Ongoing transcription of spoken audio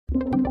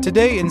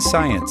Today in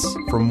Science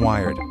from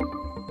Wired.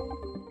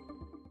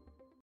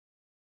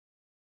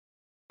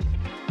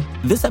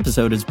 This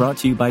episode is brought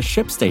to you by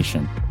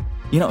ShipStation.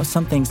 You know,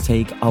 some things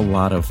take a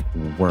lot of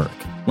work,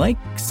 like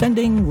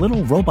sending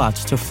little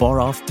robots to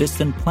far-off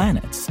distant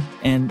planets.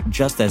 And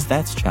just as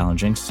that's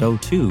challenging, so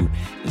too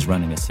is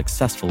running a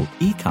successful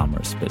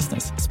e-commerce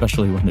business,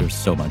 especially when there's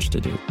so much to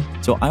do.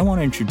 So I want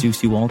to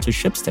introduce you all to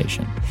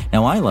ShipStation.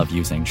 Now, I love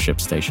using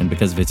ShipStation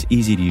because of its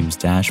easy-to-use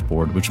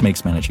dashboard, which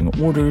makes managing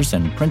orders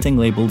and printing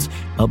labels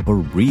a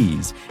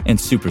breeze and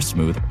super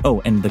smooth.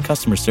 Oh, and the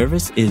customer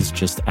service is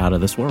just out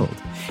of this world.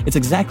 It's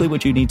exactly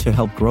what you need to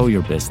help grow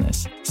your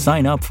business.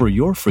 Sign up for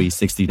your free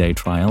 60-day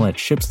trial at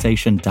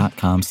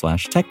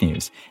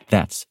shipstation.com/technews.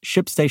 That's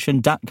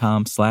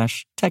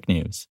shipstation.com/technews.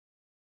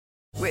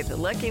 With the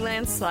Lucky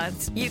Land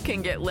Slots, you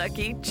can get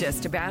lucky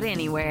just about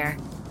anywhere.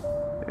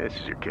 This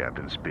is your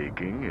captain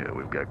speaking.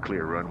 We've got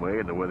clear runway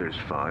and the weather's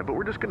fine, but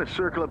we're just going to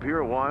circle up here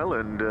a while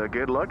and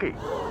get lucky.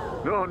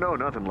 No,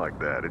 nothing like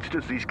that. It's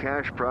just these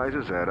cash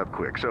prizes add up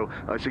quick. So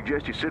I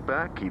suggest you sit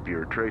back, keep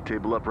your tray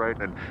table upright,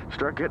 and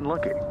start getting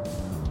lucky.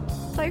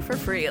 Play for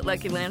free at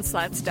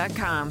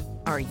LuckyLandSlots.com.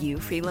 Are you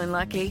feeling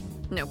lucky?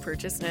 No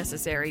purchase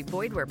necessary.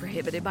 Void where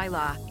prohibited by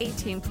law.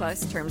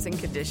 18+ terms and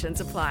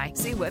conditions apply.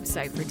 See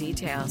website for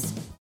details.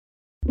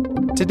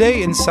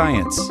 Today in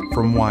Science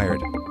from Wired.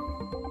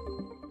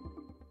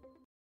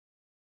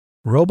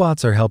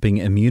 Robots are helping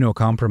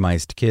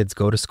immunocompromised kids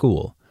go to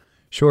school.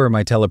 Sure,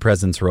 my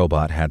telepresence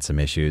robot had some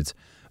issues,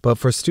 but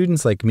for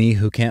students like me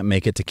who can't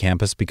make it to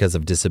campus because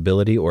of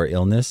disability or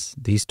illness,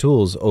 these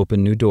tools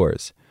open new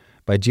doors.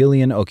 By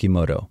Jillian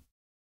Okimoto.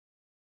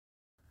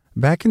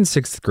 Back in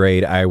 6th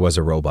grade, I was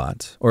a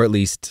robot, or at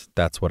least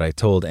that's what I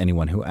told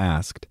anyone who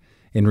asked.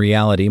 In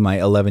reality, my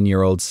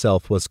 11-year-old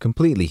self was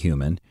completely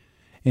human.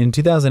 In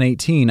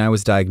 2018, I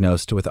was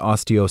diagnosed with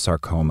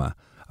osteosarcoma,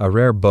 a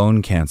rare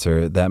bone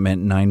cancer that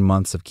meant 9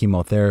 months of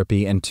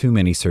chemotherapy and too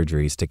many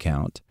surgeries to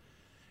count.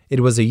 It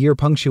was a year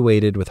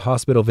punctuated with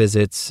hospital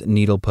visits,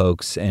 needle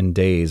pokes, and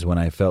days when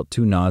I felt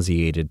too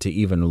nauseated to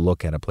even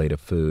look at a plate of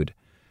food.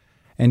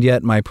 And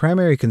yet my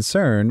primary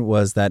concern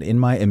was that in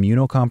my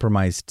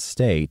immunocompromised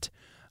state,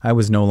 I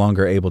was no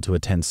longer able to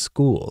attend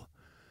school.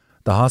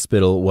 The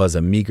hospital was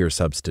a meager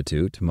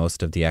substitute.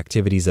 Most of the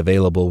activities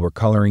available were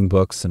coloring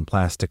books and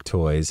plastic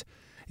toys.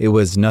 It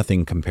was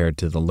nothing compared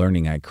to the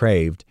learning I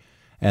craved.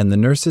 And the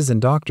nurses and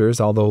doctors,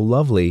 although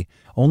lovely,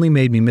 only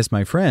made me miss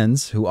my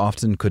friends, who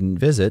often couldn't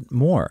visit,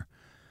 more.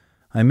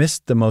 I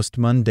missed the most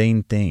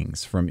mundane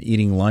things, from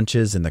eating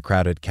lunches in the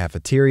crowded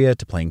cafeteria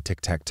to playing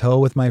tic-tac-toe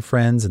with my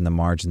friends in the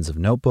margins of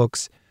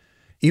notebooks.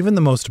 Even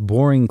the most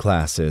boring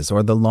classes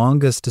or the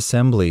longest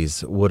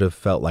assemblies would have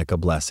felt like a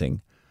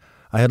blessing.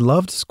 I had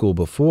loved school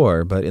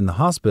before, but in the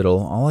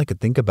hospital, all I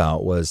could think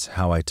about was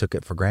how I took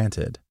it for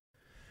granted.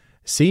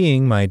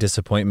 Seeing my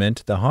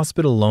disappointment, the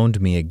hospital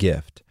loaned me a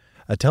gift,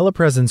 a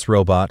telepresence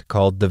robot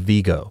called the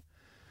Vigo.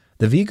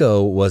 The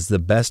Vigo was the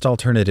best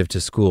alternative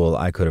to school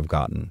I could have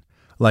gotten.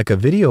 Like a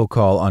video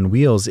call on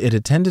wheels, it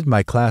attended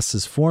my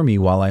classes for me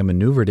while I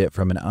maneuvered it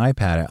from an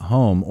iPad at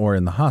home or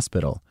in the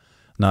hospital.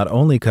 Not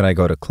only could I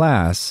go to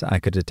class, I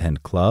could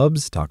attend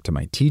clubs, talk to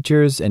my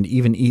teachers, and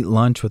even eat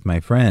lunch with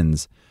my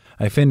friends.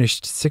 I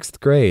finished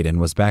 6th grade and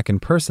was back in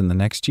person the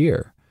next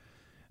year.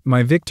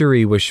 My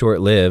victory was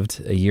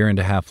short-lived. A year and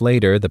a half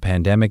later, the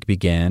pandemic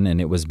began and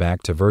it was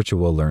back to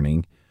virtual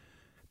learning.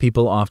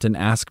 People often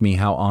ask me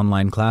how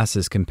online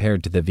classes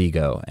compared to the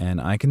Vigo, and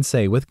I can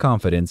say with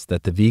confidence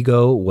that the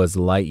Vigo was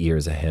light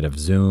years ahead of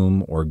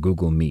Zoom or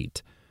Google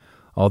Meet.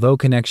 Although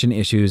connection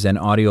issues and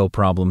audio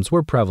problems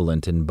were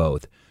prevalent in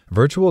both,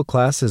 virtual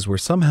classes were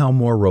somehow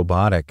more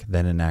robotic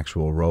than an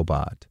actual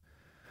robot.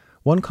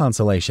 One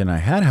consolation I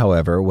had,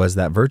 however, was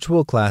that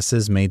virtual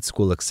classes made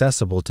school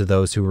accessible to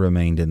those who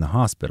remained in the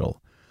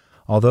hospital.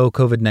 Although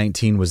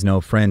COVID-19 was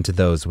no friend to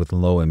those with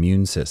low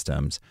immune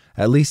systems,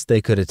 at least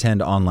they could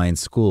attend online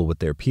school with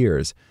their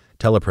peers.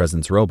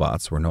 Telepresence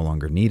robots were no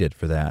longer needed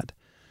for that.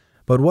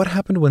 But what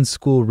happened when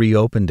school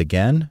reopened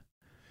again?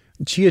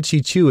 Chia-Chi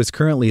Chu is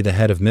currently the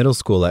head of middle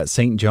school at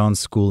St. John's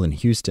School in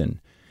Houston.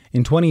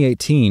 In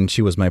 2018,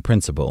 she was my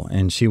principal,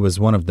 and she was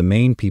one of the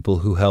main people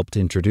who helped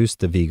introduce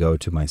the Vigo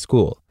to my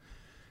school.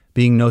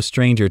 Being no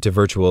stranger to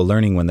virtual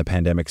learning when the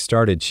pandemic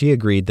started, she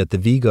agreed that the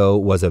Vigo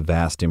was a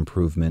vast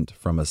improvement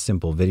from a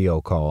simple video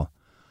call.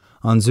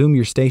 On Zoom,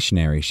 you're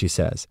stationary, she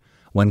says.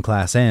 When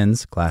class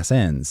ends,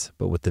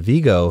 but with the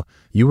Vigo,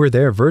 you were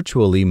there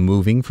virtually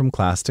moving from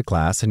class to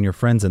class and your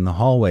friends in the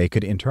hallway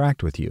could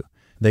interact with you.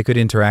 They could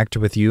interact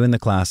with you in the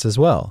class as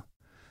well.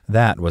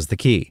 That was the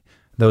key.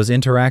 Those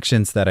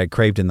interactions that I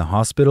craved in the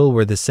hospital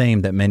were the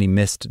same that many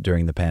missed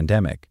during the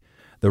pandemic.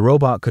 The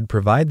robot could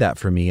provide that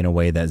for me in a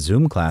way that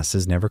Zoom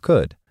classes never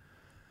could.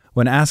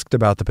 When asked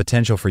about the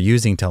potential for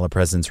using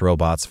telepresence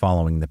robots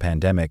following the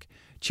pandemic,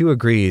 Chu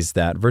agrees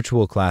that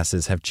virtual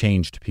classes have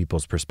changed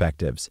people's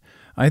perspectives.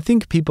 I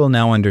think people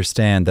now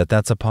understand that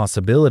that's a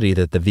possibility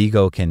that the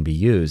Vigo can be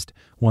used.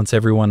 Once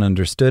everyone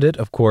understood it,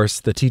 of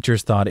course, the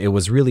teachers thought it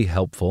was really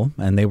helpful,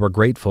 and they were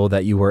grateful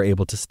that you were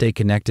able to stay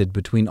connected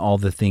between all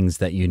the things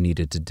that you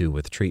needed to do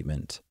with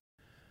treatment.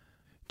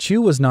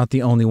 Chu was not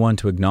the only one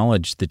to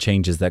acknowledge the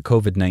changes that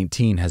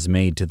COVID-19 has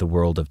made to the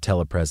world of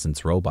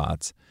telepresence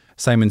robots.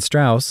 Simon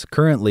Strauss,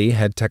 currently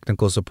head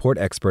technical support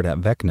expert at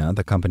Vecna,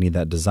 the company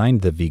that designed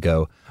the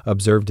Vigo,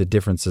 observed a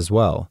difference as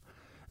well.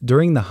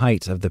 During the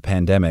height of the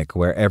pandemic,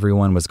 where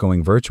everyone was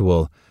going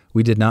virtual,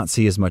 we did not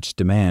see as much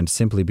demand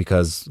simply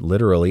because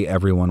literally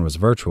everyone was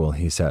virtual,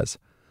 he says.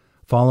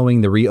 Following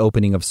the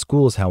reopening of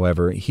schools,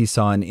 however, he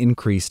saw an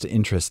increased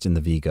interest in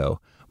the Vigo.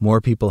 More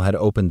people had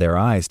opened their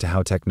eyes to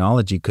how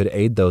technology could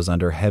aid those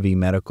under heavy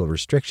medical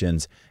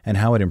restrictions and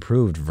how it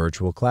improved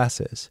virtual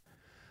classes.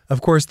 Of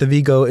course, the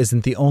Vigo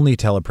isn't the only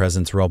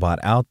telepresence robot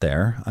out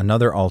there.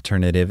 Another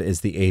alternative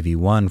is the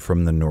AV1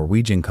 from the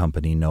Norwegian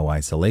company No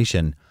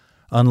Isolation.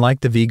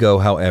 Unlike the Vigo,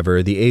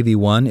 however, the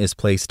AV1 is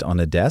placed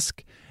on a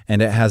desk,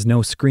 and it has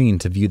no screen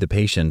to view the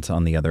patient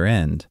on the other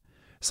end.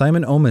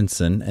 Simon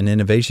Omundsen, an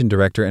innovation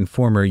director and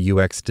former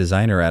UX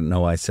designer at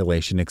No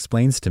Isolation,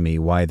 explains to me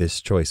why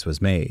this choice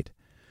was made.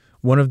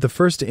 One of the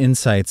first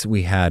insights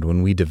we had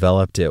when we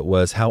developed it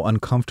was how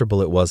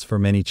uncomfortable it was for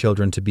many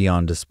children to be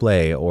on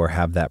display or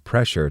have that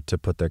pressure to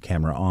put their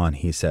camera on,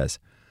 he says.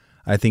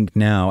 I think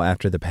now,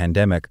 after the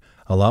pandemic,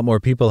 a lot more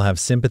people have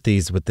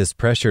sympathies with this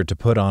pressure to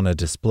put on a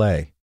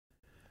display.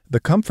 The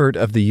comfort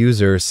of the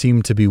user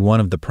seemed to be one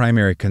of the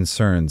primary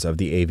concerns of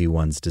the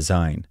AV1's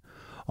design.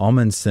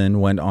 Amundsen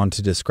went on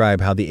to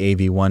describe how the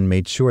AV1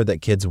 made sure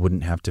that kids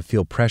wouldn't have to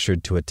feel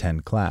pressured to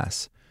attend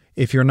class.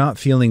 If you're not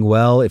feeling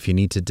well, if you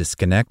need to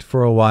disconnect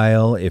for a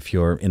while, if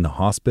you're in the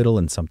hospital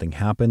and something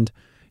happened,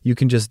 you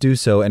can just do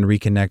so and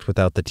reconnect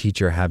without the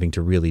teacher having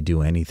to really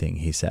do anything,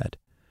 he said.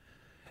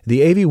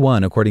 The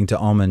AV1, according to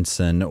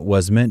Amundsen,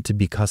 was meant to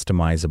be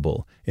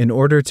customizable in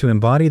order to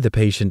embody the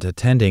patient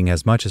attending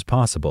as much as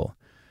possible.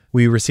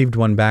 We received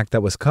one back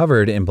that was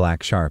covered in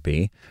black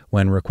Sharpie.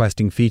 When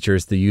requesting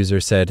features, the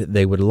user said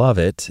they would love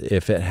it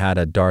if it had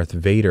a Darth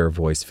Vader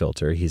voice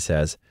filter, he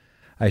says.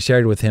 I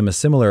shared with him a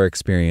similar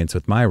experience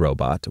with my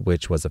robot,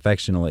 which was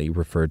affectionately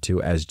referred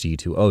to as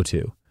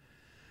G202.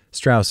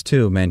 Strauss,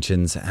 too,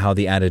 mentions how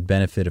the added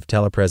benefit of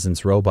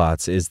telepresence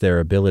robots is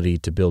their ability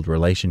to build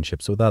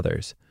relationships with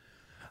others.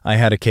 I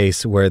had a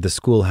case where the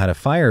school had a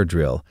fire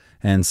drill,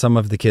 and some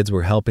of the kids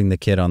were helping the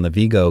kid on the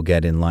Vigo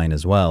get in line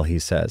as well, he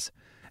says.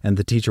 And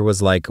the teacher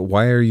was like,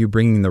 "Why are you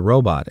bringing the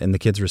robot?" And the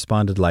kids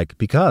responded like,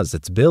 "Because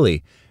it's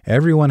Billy.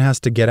 Everyone has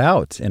to get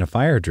out in a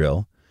fire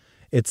drill."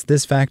 It's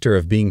this factor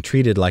of being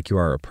treated like you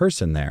are a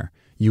person there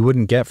you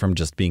wouldn't get from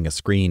just being a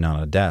screen on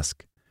a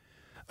desk.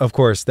 Of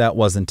course, that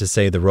wasn't to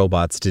say the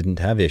robots didn't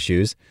have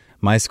issues.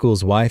 My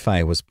school's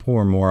Wi-Fi was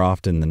poor more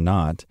often than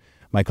not.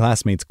 My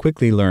classmates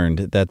quickly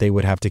learned that they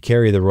would have to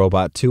carry the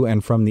robot to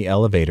and from the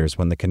elevators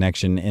when the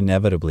connection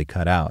inevitably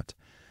cut out.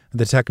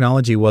 The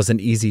technology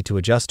wasn't easy to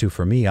adjust to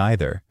for me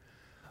either.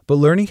 But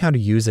learning how to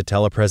use a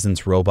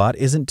telepresence robot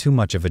isn't too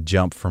much of a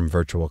jump from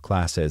virtual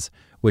classes,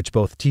 which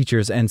both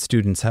teachers and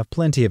students have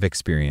plenty of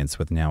experience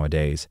with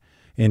nowadays.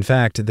 In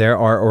fact, there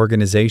are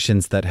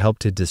organizations that help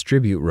to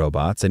distribute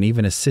robots and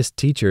even assist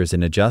teachers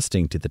in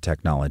adjusting to the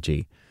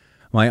technology.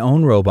 My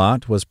own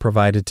robot was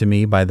provided to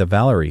me by the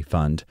Valerie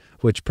Fund,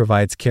 which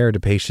provides care to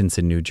patients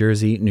in New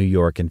Jersey, New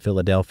York, and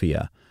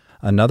Philadelphia.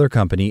 Another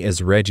company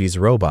is Reggie's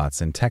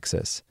Robots in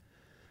Texas.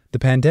 The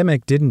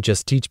pandemic didn't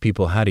just teach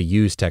people how to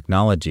use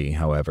technology,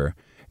 however.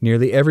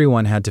 Nearly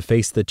everyone had to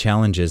face the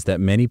challenges that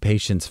many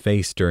patients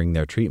face during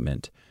their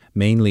treatment,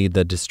 mainly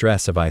the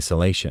distress of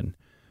isolation.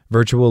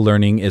 Virtual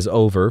learning is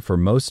over for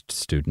most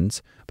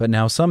students, but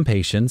now some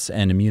patients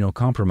and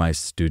immunocompromised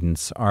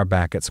students are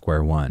back at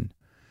square one.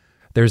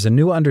 There's a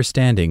new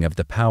understanding of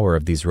the power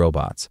of these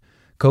robots.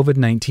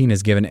 COVID-19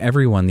 has given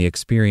everyone the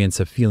experience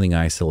of feeling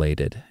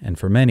isolated, and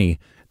for many,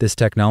 this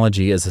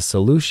technology is a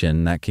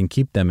solution that can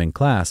keep them in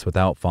class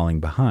without falling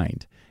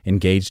behind,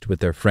 engaged with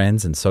their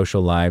friends and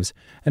social lives,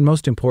 and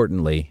most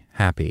importantly,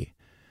 happy.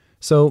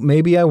 So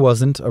maybe I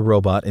wasn't a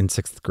robot in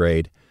 6th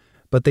grade,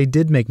 but they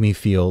did make me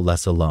feel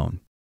less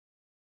alone.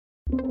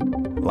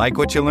 Like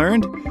what you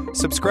learned?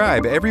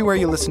 Subscribe everywhere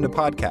you listen to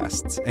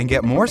podcasts and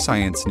get more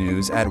science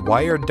news at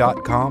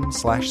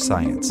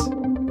wired.com/science.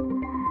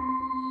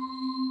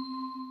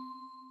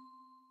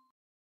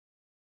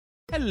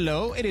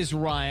 Hello, it is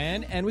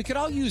Ryan, and we could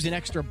all use an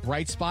extra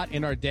bright spot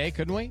in our day,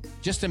 couldn't we?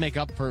 Just to make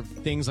up for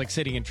things like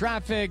sitting in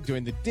traffic,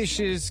 doing the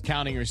dishes,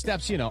 counting your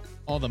steps,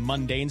 all the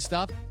mundane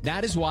stuff.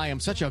 That is why I'm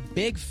such a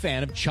big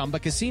fan of Chumba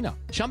Casino.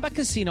 Chumba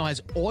Casino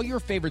has all your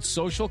favorite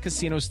social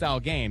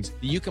casino-style games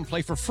that you can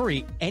play for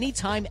free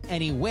anytime,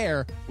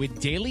 anywhere with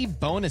daily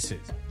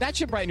bonuses. That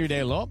should brighten your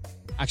day a little.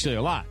 Actually,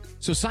 a lot.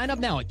 So sign up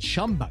now at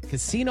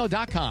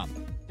ChumbaCasino.com.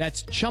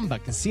 That's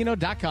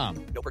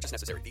ChumbaCasino.com. No purchase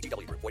necessary.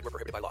 VGW Group. Void where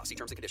prohibited by law. See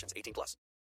terms and conditions. 18+.